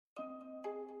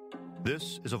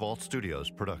This is a Vault Studios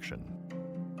production.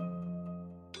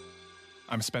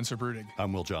 I'm Spencer Brudig.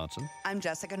 I'm Will Johnson. I'm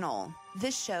Jessica Knoll.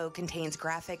 This show contains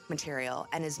graphic material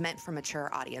and is meant for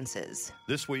mature audiences.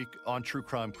 This week on True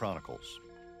Crime Chronicles.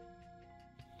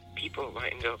 People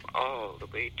lined up all the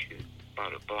way to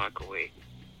about a block away,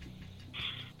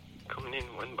 coming in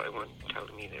one by one,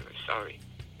 telling me they were sorry.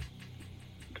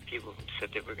 The people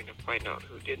said they were going to find out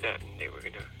who did that and they were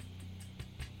going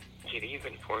to get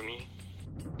even for me.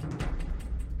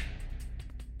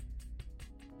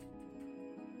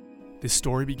 This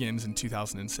story begins in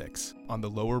 2006 on the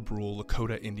Lower Brule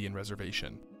Lakota Indian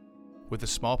Reservation. With a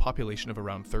small population of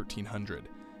around 1,300,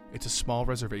 it's a small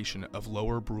reservation of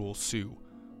Lower Brule Sioux,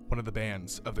 one of the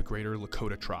bands of the Greater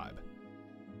Lakota tribe.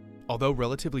 Although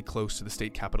relatively close to the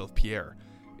state capital of Pierre,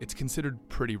 it's considered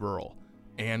pretty rural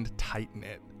and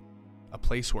tight-knit, a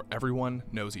place where everyone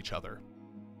knows each other.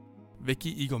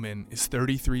 Vicki Eagleman is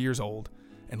 33 years old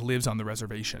and lives on the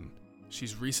reservation.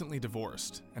 She's recently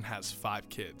divorced and has 5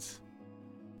 kids.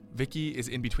 Vicki is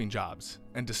in between jobs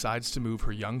and decides to move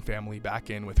her young family back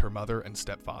in with her mother and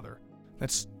stepfather.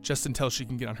 That's just until she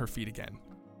can get on her feet again.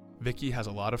 Vicki has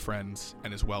a lot of friends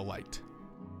and is well liked.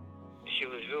 She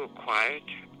was real quiet.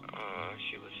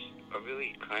 She was a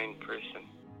really kind person.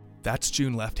 That's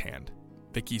June Lefthand,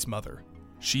 Vicki's mother.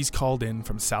 She's called in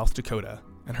from South Dakota,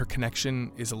 and her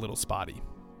connection is a little spotty.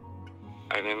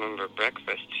 I remember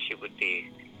breakfast, she would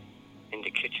be in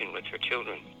the kitchen with her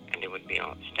children, and they would be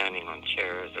all standing on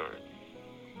chairs, or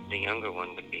the younger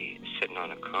one would be sitting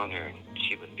on a counter, and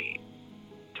she would be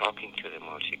talking to them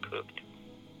while she cooked.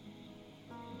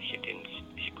 She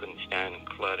couldn't stand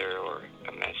clutter or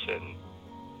a mess, and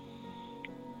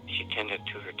she tended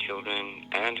to her children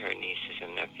and her nieces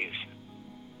and nephews,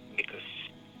 because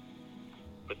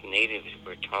with natives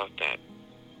we're taught that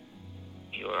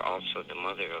you are also the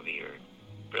mother of your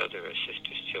brother or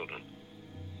sister's children.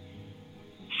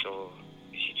 So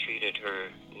she treated her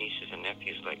nieces and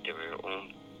nephews like they were her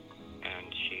own, and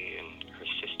she and her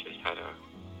sisters had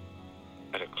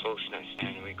a closeness,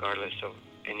 and regardless of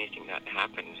anything that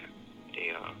happened,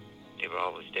 they were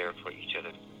always there for each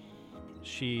other.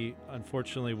 She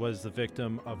unfortunately was the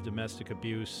victim of domestic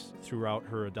abuse throughout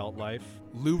her adult life.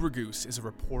 Lou Raguse is a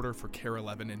reporter for KARE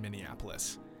 11 in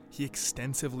Minneapolis. He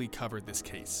extensively covered this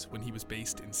case when he was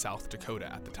based in South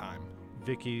Dakota at the time.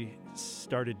 Vicki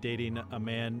started dating a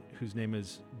man whose name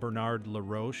is Bernard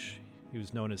LaRoche. He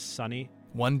was known as Sonny.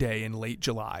 One day in late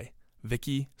July,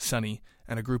 Vicki, Sonny,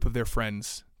 and a group of their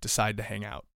friends decide to hang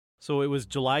out. So it was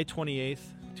July 28th,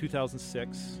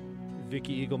 2006.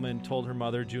 Vicki Eagleman told her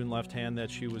mother, June Lefthand,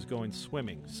 that she was going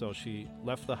swimming. So she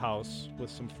left the house with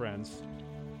some friends.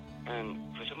 And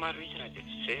for some odd reason, I just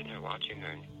sitting there watching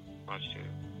her and watched her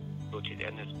go to the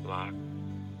end of the block,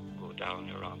 go down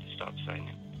around the stop sign,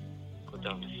 and go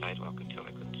down the sidewalk until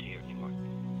I couldn't see her anymore.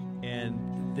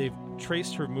 And they've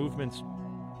traced her movements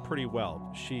pretty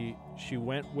well. She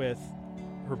went with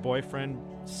her boyfriend,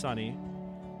 Sonny,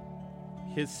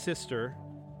 his sister,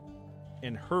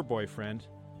 and her boyfriend,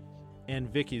 and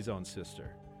Vicki's own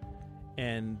sister.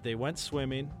 And they went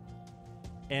swimming,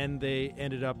 and they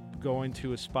ended up going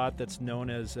to a spot that's known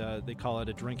as, they call it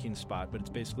a drinking spot, but it's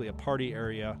basically a party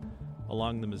area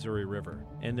along the Missouri River.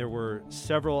 And there were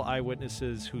several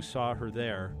eyewitnesses who saw her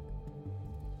there,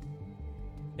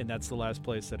 and that's the last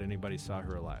place that anybody saw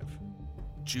her alive.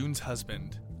 June's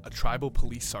husband, a tribal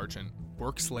police sergeant,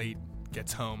 works late,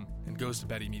 gets home, and goes to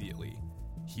bed immediately.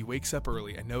 He wakes up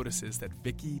early and notices that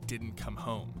Vicki didn't come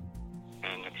home.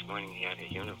 And next morning he had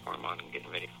his uniform on and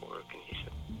getting ready for work, and he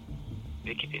said,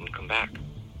 Vicki didn't come back.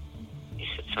 He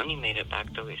said, Sonny made it back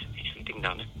though. He said, he's sleeping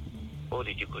down there. Oh,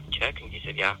 did you go check? And he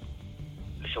said, yeah.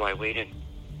 So I waited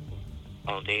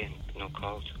all day and no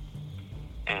calls.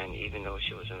 And even though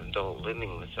she was an adult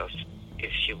living with us,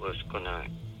 if she was going to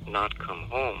not come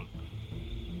home,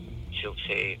 she'll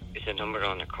say, is the number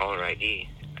on the caller ID?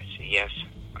 I said, yes,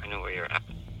 I know where you're at.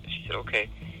 She said, okay,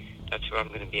 that's where I'm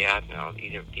going to be at, and I'll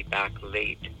either be back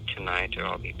late tonight or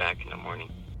I'll be back in the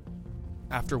morning.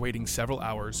 After waiting several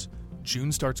hours,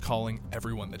 June starts calling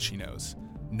everyone that she knows.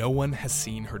 No one has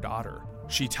seen her daughter.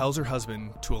 She tells her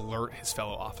husband to alert his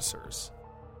fellow officers.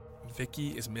 Vicki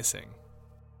is missing.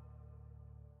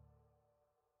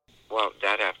 Well,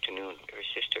 that afternoon, her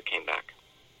sister came back.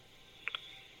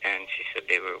 And she said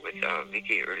they were with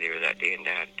Vicki earlier that day and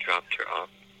they had dropped her off.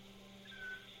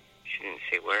 She didn't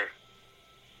say where.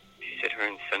 She said her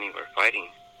and Sonny were fighting.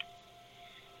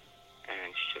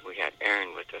 And she said we had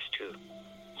Erin with us too.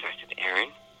 So I said, Erin?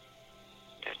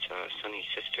 That's Sonny's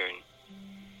sister. And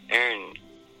Erin,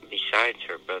 besides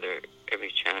her brother,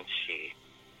 every chance she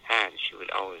had, she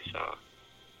would always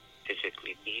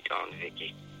physically beat on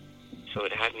Vicki. So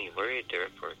it had me worried there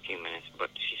for a few minutes, but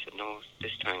she said, no,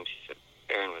 this time, she said,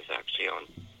 Erin was actually on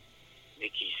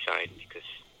Vicky's side because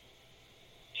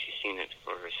she's seen it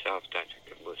for herself that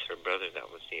it was her brother that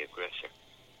was the aggressor.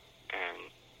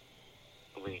 And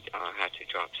we had to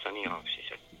drop Sonny off, she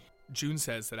said. June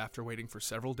says that after waiting for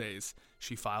several days,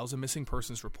 she files a missing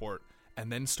persons report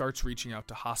and then starts reaching out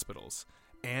to hospitals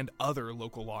and other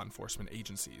local law enforcement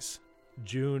agencies.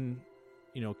 June,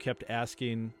 kept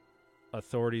asking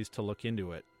authorities to look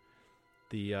into it.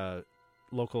 The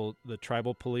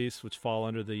tribal police, which fall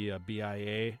under the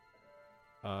BIA,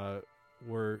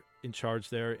 were in charge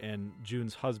there, and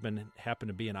June's husband happened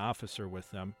to be an officer with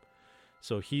them.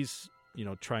 So he's,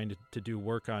 trying to do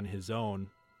work on his own,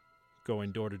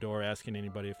 going door to door, asking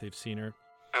anybody if they've seen her.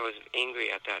 I was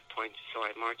angry at that point, so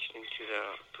I marched into the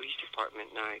police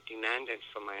department and I demanded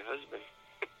from my husband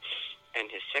and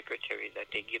his secretary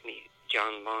that they give me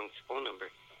John Long's phone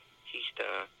number. He's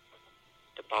the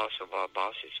boss of all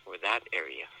bosses for that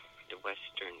area, the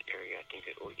western area, I think,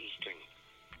 or eastern.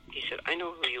 He said, I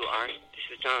know who you are. This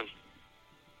is John.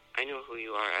 I know who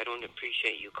you are. I don't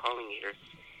appreciate you calling here.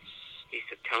 He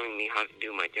said, telling me how to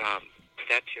do my job.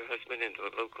 That's your husband and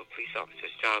the local police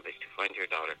officer's job is to find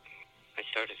your daughter. I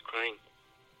started crying.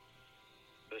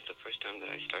 It was the first time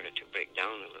that I started to break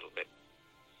down a little bit.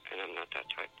 And I'm not that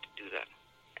type to do that.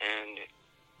 And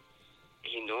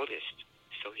he noticed,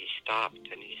 so he stopped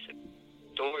and he said,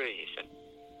 don't worry, he said.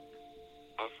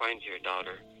 I'll find your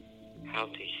daughter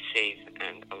healthy, safe,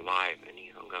 and alive. And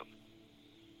he hung up.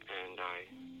 And I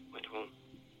went home.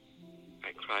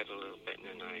 I cried a little bit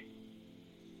and then I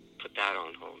put that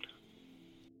on hold.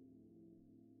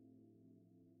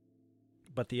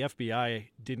 But the FBI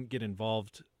didn't get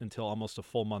involved until almost a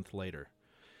full month later.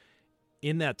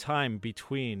 In that time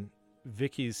between,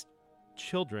 Vicky's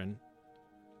children,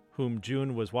 whom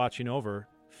June was watching over,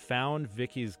 found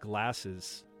Vicky's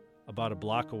glasses about a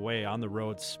block away on the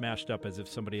road, smashed up as if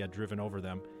somebody had driven over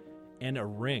them, and a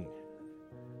ring.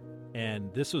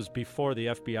 And this was before the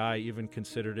FBI even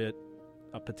considered it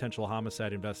a potential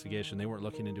homicide investigation. They weren't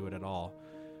looking into it at all.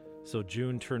 So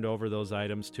June turned over those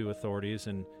items to authorities,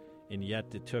 and yet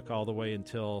it took all the way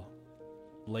until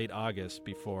late August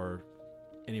before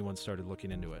anyone started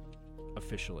looking into it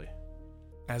officially.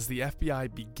 As the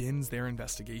FBI begins their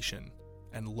investigation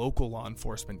and local law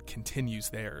enforcement continues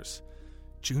theirs,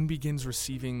 June begins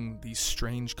receiving these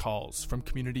strange calls from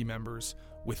community members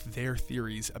with their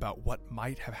theories about what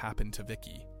might have happened to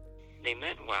Vicky. They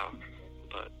meant well,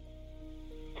 but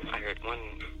I heard one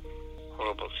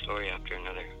horrible story after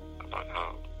another about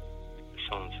how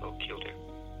so-and-so killed her.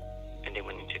 And they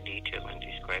went into detail and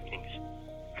described things.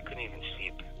 I couldn't even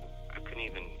sleep. I couldn't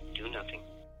even do nothing.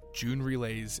 June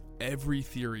relays every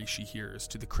theory she hears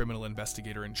to the criminal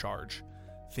investigator in charge,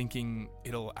 thinking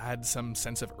it'll add some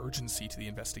sense of urgency to the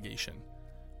investigation.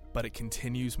 But it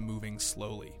continues moving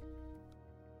slowly.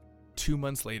 2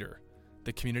 months later,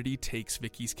 the community takes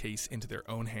Vicky's case into their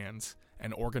own hands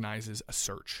and organizes a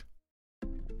search.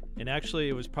 And actually,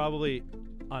 it was probably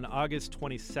on August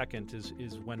 22nd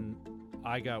is when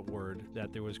I got word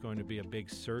that there was going to be a big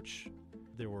search.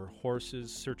 There were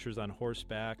horses, searchers on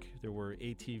horseback, there were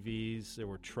ATVs, there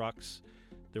were trucks,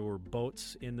 there were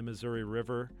boats in the Missouri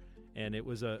River, and it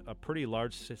was a pretty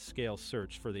large-scale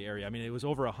search for the area. I mean, it was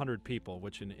over 100 people,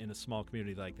 which in a small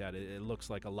community like that, it looks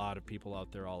like a lot of people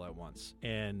out there all at once.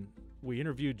 And we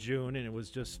interviewed June, and it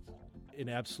was just an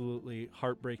absolutely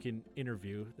heartbreaking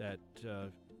interview that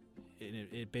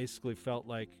it basically felt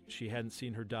like she hadn't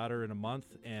seen her daughter in a month,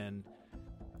 and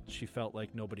she felt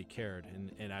like nobody cared.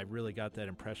 And I really got that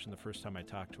impression the first time I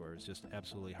talked to her. It was just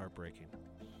absolutely heartbreaking.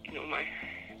 You know, my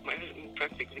husband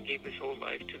practically gave his whole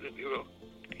life to the Bureau.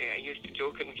 I used to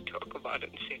jokingly talk about it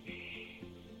and say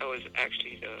I was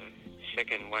actually the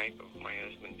second wife of my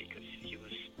husband because his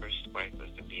first wife was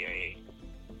the BIA.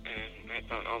 And I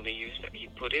thought all the years that he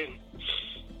put in,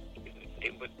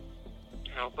 they would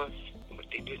help us, but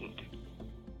they didn't.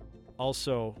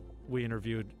 Also, we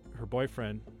interviewed her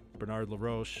boyfriend, Bernard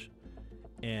LaRoche,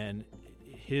 and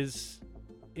his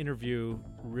interview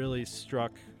really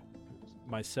struck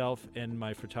myself and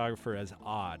my photographer as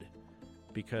odd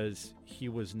because he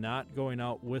was not going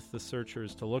out with the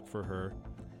searchers to look for her.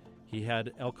 He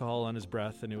had alcohol on his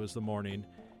breath, and it was the morning,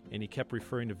 and he kept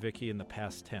referring to Vicky in the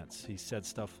past tense. He said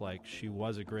stuff like, she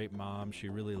was a great mom, she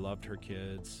really loved her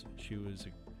kids, she was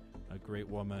a great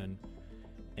woman.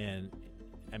 And,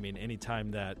 I mean,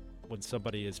 anytime that when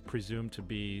somebody is presumed to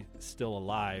be still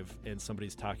alive and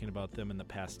somebody's talking about them in the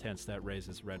past tense, that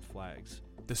raises red flags.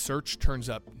 The search turns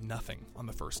up nothing on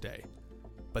the first day.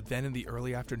 But then in the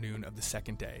early afternoon of the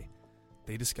second day,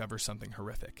 they discover something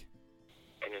horrific.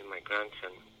 And then my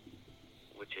grandson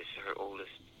which is her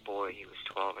oldest boy. He was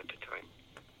 12 at the time.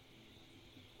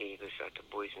 He was at the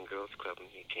Boys and Girls Club, and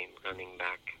he came running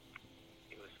back.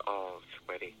 He was all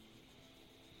sweaty.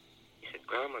 He said,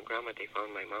 Grandma, they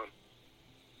found my mom.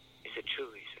 Is it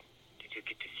true? He said, did you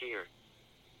get to see her?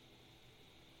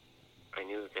 I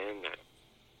knew then that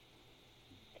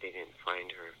they didn't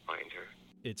find her.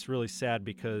 It's really sad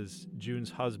because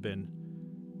June's husband,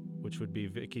 which would be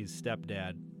Vicky's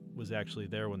stepdad, was actually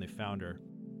there when they found her.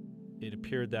 It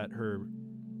appeared that her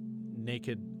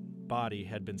naked body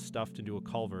had been stuffed into a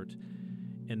culvert,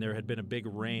 and there had been a big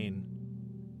rain,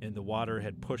 and the water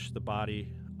had pushed the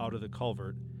body out of the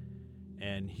culvert.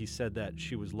 And he said that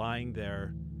she was lying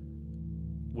there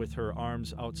with her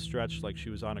arms outstretched like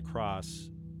she was on a cross,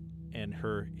 and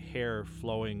her hair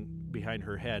flowing behind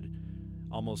her head,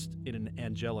 almost in an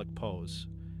angelic pose,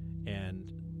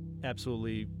 and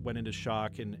absolutely went into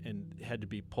shock and had to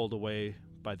be pulled away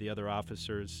by the other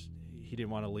officers. He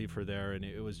didn't want to leave her there, and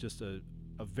it was just a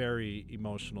very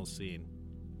emotional scene.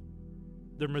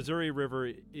 The Missouri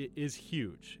River is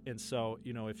huge, and so,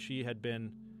 if she had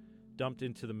been dumped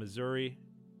into the Missouri,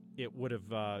 it would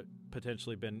have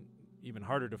potentially been even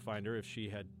harder to find her if she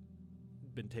had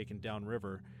been taken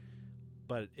downriver.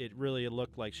 But it really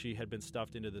looked like she had been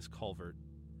stuffed into this culvert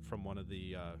from one of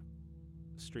the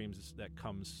streams that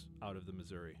comes out of the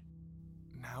Missouri.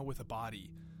 Now with a body,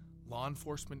 law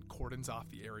enforcement cordons off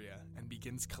the area and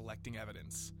begins collecting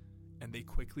evidence, and they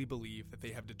quickly believe that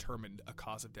they have determined a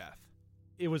cause of death.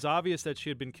 It was obvious that she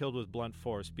had been killed with blunt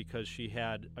force because she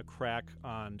had a crack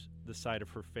on the side of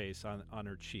her face, on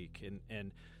her cheek.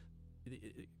 And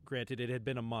granted, it had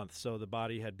been a month, so the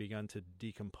body had begun to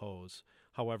decompose.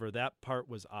 However, that part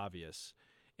was obvious.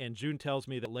 And June tells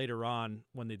me that later on,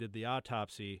 when they did the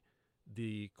autopsy,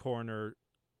 the coroner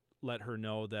let her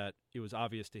know that it was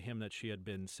obvious to him that she had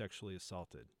been sexually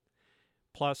assaulted.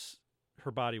 Plus,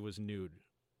 her body was nude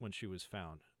when she was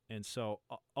found. And so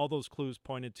all those clues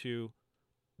pointed to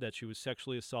that she was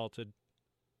sexually assaulted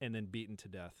and then beaten to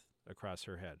death across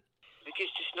her head. Because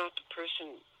she's not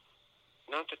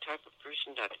the type of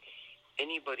person that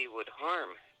anybody would harm.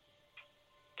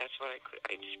 That's what I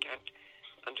just can't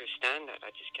understand that. I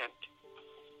just can't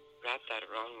wrap that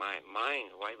around my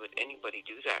mind. Why would anybody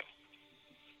do that?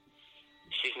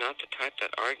 She's not the type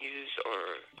that argues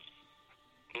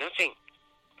or nothing.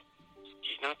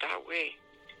 She's not that way.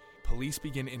 Police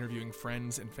begin interviewing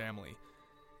friends and family,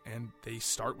 and they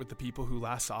start with the people who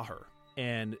last saw her.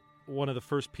 And one of the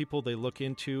first people they look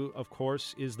into, of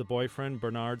course, is the boyfriend,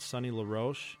 Bernard Sonny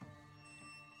LaRoche.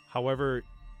 However,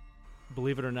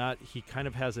 believe it or not, he kind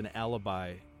of has an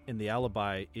alibi, and the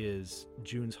alibi is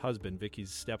June's husband, Vicky's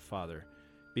stepfather,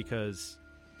 because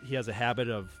he has a habit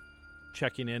of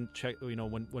checking in,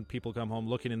 when people come home,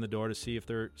 looking in the door to see if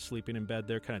they're sleeping in bed.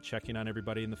 They're kind of checking on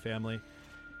everybody in the family.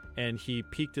 And he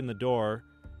peeked in the door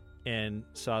and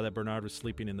saw that Bernard was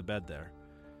sleeping in the bed there.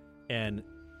 And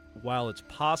while it's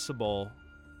possible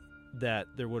that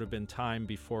there would have been time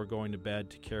before going to bed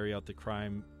to carry out the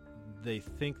crime, they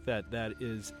think that that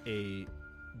is a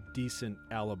decent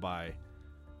alibi,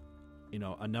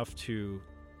 enough to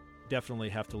definitely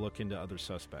have to look into other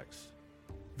suspects.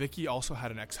 Vicky also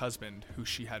had an ex-husband who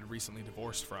she had recently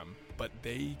divorced from, but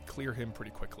they clear him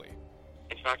pretty quickly.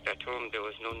 In fact, I told him there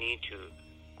was no need to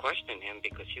question him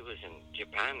because he was in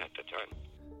Japan at the time.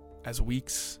 As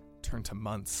weeks turn to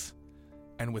months,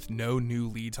 and with no new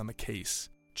leads on the case,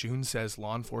 June says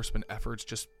law enforcement efforts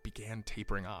just began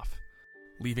tapering off,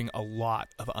 leaving a lot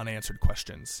of unanswered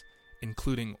questions,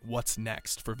 including what's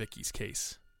next for Vicky's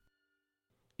case.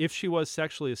 If she was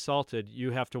sexually assaulted, you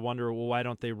have to wonder, well, why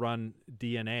don't they run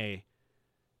DNA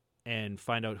and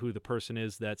find out who the person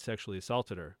is that sexually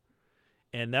assaulted her?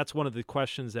 And that's one of the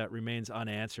questions that remains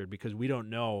unanswered, because we don't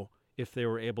know if they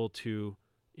were able to,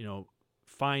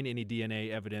 find any DNA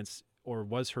evidence, or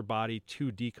was her body too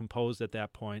decomposed at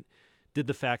that point? Did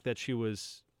the fact that she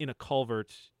was in a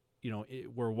culvert,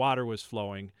 where water was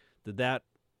flowing, did that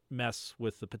mess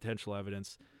with the potential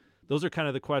evidence? Those are kind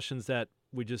of the questions that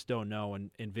we just don't know,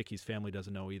 and Vicky's family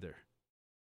doesn't know either.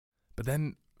 But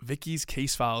then Vicky's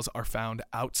case files are found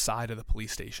outside of the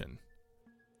police station.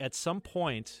 At some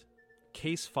point,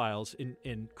 case files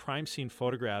in crime scene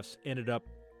photographs ended up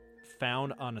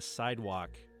found on a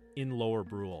sidewalk in Lower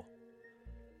Brule.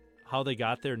 How they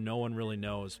got there, no one really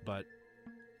knows, but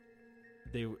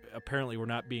they apparently were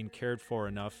not being cared for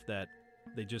enough that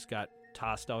they just got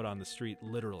tossed out on the street,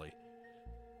 literally.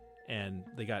 And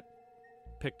they got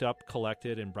picked up,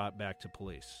 collected, and brought back to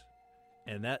police.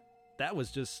 And that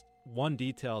was just one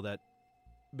detail that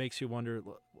makes you wonder,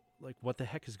 like, what the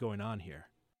heck is going on here?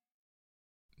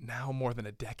 Now, more than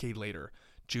a decade later,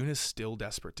 June is still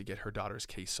desperate to get her daughter's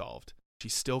case solved. She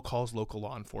still calls local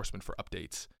law enforcement for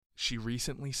updates. She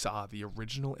recently saw the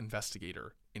original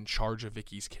investigator in charge of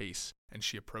Vicky's case, and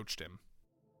she approached him.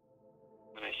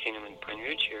 When I seen him in Pine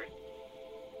Ridge here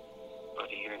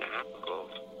about a year and a half ago,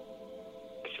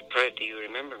 I said, "Fred, do you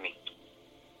remember me?"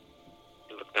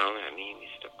 He looked down at me and he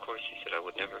said, "Of course." He said, "I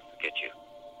would never forget you."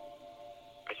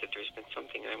 I said, "There's been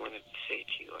something I wanted to say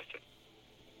to you." I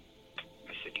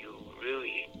said, "You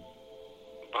really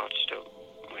botched out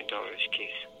my daughter's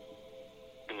case."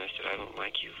 And I said, "I don't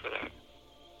like you for that.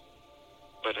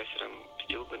 But," I said, "I'm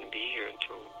still going to be here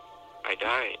until I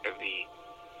die.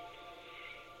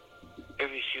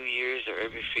 Every few years or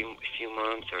every few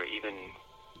months or even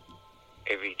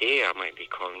every day I might be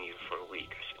calling you for a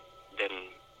week." I said,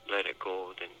 "Then let it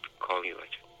go, then call you." I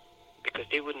said, because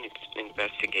they wouldn't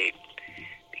investigate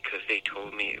because they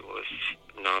told me it was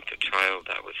not the child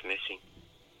that was missing.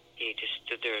 He just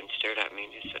stood there and stared at me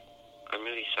and he said, "I'm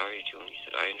really sorry, June." He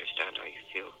said, "I understand how you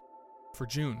feel." For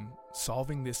June,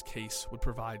 solving this case would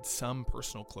provide some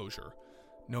personal closure,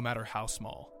 no matter how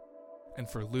small. And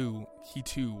for Lou, he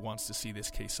too wants to see this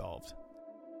case solved.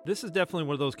 This is definitely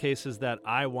one of those cases that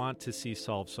I want to see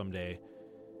solved someday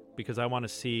because I want to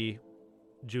see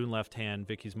June Left Hand,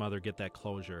 Vicky's mother, get that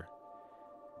closure.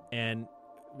 And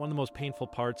one of the most painful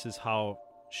parts is how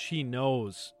she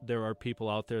knows there are people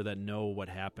out there that know what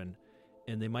happened.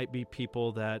 And they might be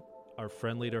people that are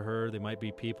friendly to her. They might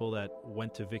be people that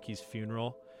went to Vicky's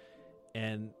funeral.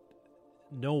 And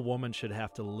no woman should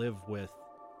have to live with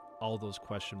all those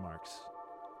question marks.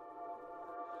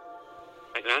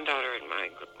 My granddaughter and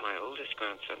my oldest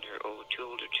grandson, her two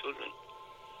older children,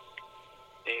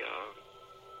 they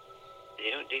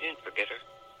didn't forget her,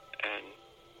 and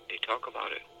they talk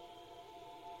about it.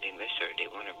 They miss her. They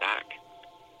want her back.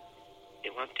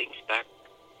 They want things back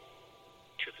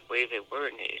to the way they were,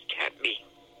 and it can't be.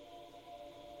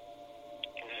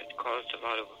 And it caused a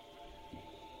lot of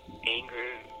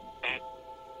anger,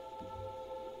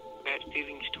 bad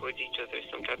feelings towards each other.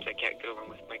 Sometimes I can't get along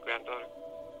with my granddaughter.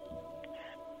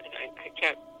 And I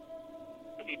can't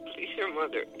really please her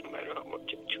mother, no matter how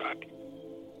much I try.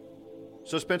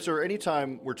 So, Spencer,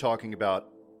 anytime we're talking about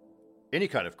any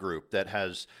kind of group that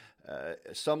has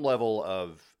some level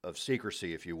of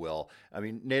secrecy, if you will, I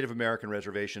mean, Native American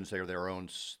reservations, they have their own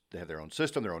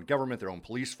system, their own government, their own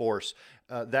police force.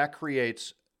 That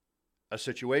creates a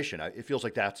situation. It feels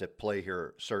like that's at play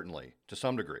here, certainly, to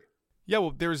some degree. Yeah,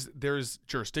 well, there's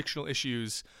jurisdictional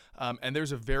issues, and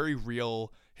there's a very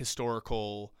real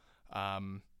historical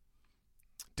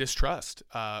distrust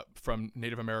from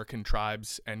Native American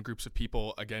tribes and groups of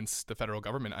people against the federal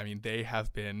government. I mean, they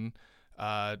have been,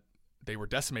 they were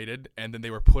decimated, and then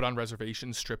they were put on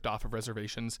reservations, stripped off of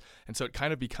reservations. And so it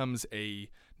kind of becomes a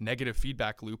negative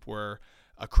feedback loop where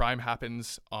a crime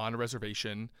happens on a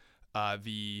reservation.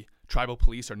 The tribal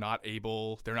police they're not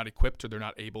equipped, or they're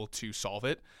not able to solve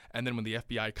it. And then when the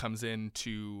FBI comes in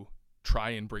to try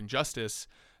and bring justice,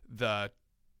 the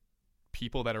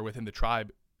people that are within the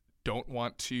tribe don't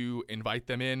want to invite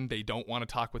them in. They don't want to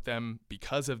talk with them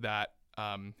because of that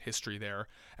history there.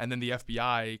 And then the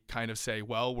FBI kind of say,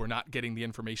 well, we're not getting the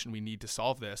information we need to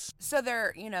solve this. So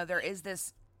there is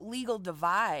this legal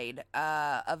divide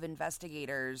of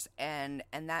investigators, and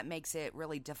that makes it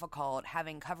really difficult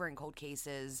covering cold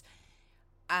cases.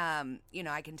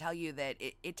 I can tell you that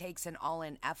it takes an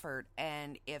all-in effort,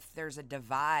 and if there's a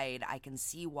divide, I can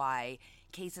see why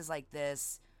cases like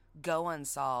this go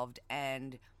unsolved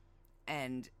and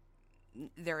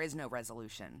there is no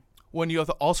resolution. When you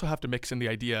also have to mix in the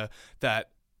idea that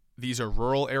these are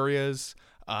rural areas.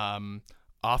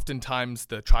 Oftentimes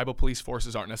the tribal police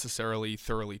forces aren't necessarily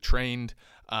thoroughly trained.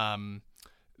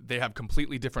 They have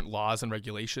completely different laws and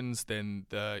regulations than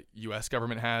the U.S.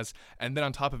 government has. And then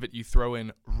on top of it, you throw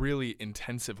in really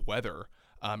intensive weather.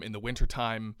 In the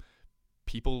wintertime,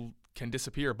 people can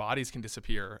disappear, bodies can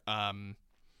disappear,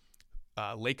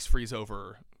 lakes freeze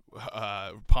over,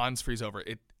 ponds freeze over.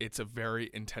 It's a very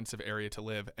intensive area to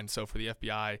live. And so for the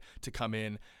FBI to come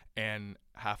in and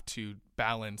have to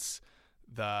balance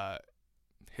the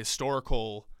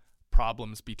historical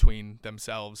problems between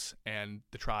themselves and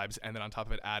the tribes, and then on top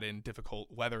of it add in difficult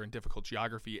weather and difficult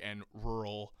geography and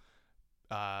rural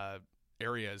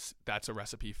areas, that's a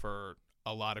recipe for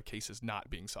a lot of cases not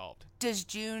being solved. Does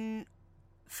June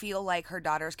feel like her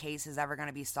daughter's case is ever going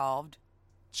to be solved?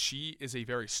 She is a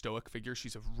very stoic figure.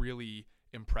 She's a really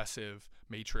impressive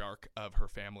matriarch of her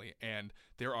family, and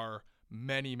there are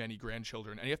many, many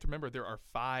grandchildren. And you have to remember, there are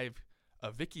 5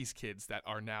 of Vicky's kids that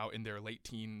are now in their late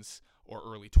teens or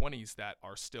early 20s that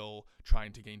are still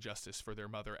trying to gain justice for their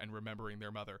mother and remembering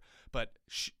their mother. But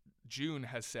June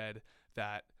has said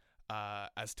that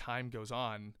as time goes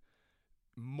on,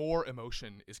 more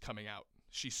emotion is coming out.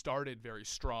 She started very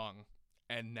strong,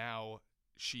 and now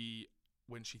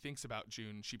when she thinks about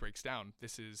June, she breaks down.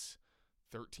 This is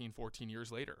 13, 14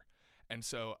 years later. And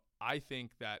so I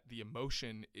think that the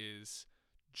emotion is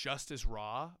just as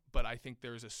raw, but I think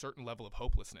there's a certain level of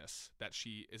hopelessness that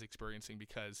she is experiencing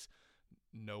because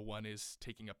no one is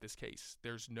taking up this case.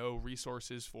 There's no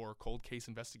resources for cold case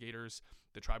investigators.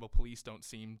 The tribal police don't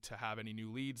seem to have any new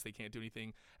leads. They can't do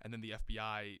anything. And then the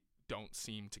FBI don't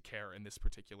seem to care in this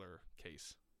particular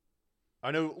case.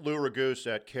 I know Lou Raguse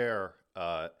at CARE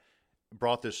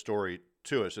brought this story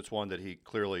to us. It's one that he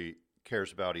clearly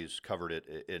cares about. He's covered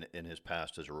it in his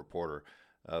past as a reporter.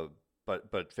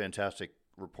 But fantastic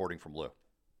reporting from Lou.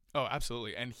 Oh,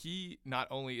 absolutely. And he not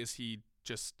only is he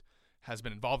just has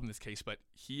been involved in this case, but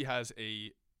he has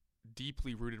a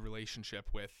deeply rooted relationship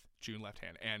with June Left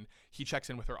Hand, and he checks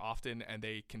in with her often, and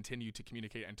they continue to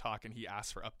communicate and talk, and he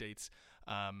asks for updates.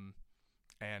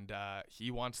 And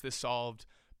he wants this solved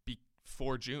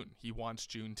for June. He wants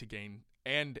June to gain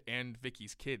and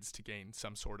Vicky's kids to gain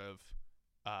some sort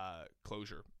of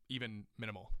closure, even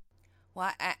minimal.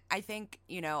 Well, I think,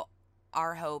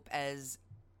 our hope as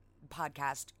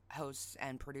podcast hosts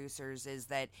and producers is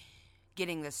that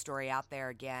getting this story out there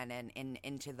again and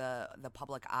into the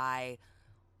public eye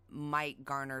might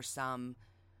garner some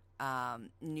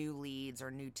new leads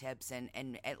or new tips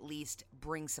and at least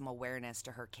bring some awareness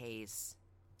to her case.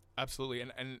 Absolutely.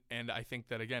 And I think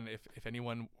that, again, if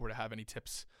anyone were to have any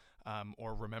tips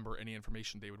or remember any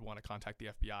information, they would want to contact the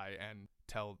FBI and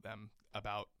tell them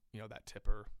about, that tip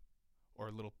or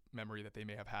a little memory that they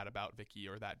may have had about Vicky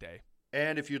or that day.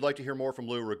 And if you'd like to hear more from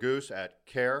Lou Raguse at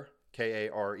CARE,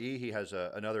 K-A-R-E, he has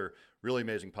another really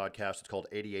amazing podcast. It's called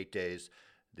 88 Days,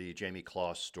 the Jamie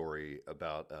Kloss story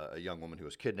about a young woman who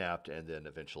was kidnapped and then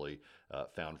eventually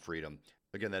found freedom.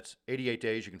 Again, that's 88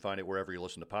 Days. You can find it wherever you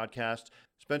listen to podcasts.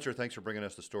 Spencer, thanks for bringing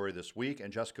us the story this week.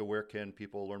 And Jessica, where can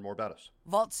people learn more about us?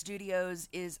 Vault Studios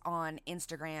is on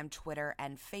Instagram, Twitter,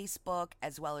 and Facebook,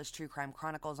 as well as True Crime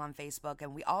Chronicles on Facebook.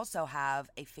 And we also have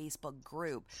a Facebook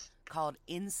group called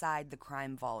Inside the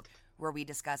Crime Vault, where we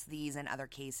discuss these and other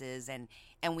cases. And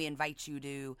we invite you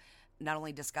to not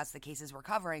only discuss the cases we're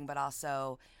covering, but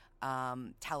also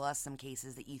tell us some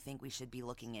cases that you think we should be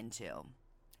looking into.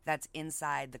 That's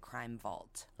Inside the Crime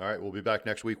Vault. All right, we'll be back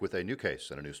next week with a new case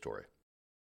and a new story.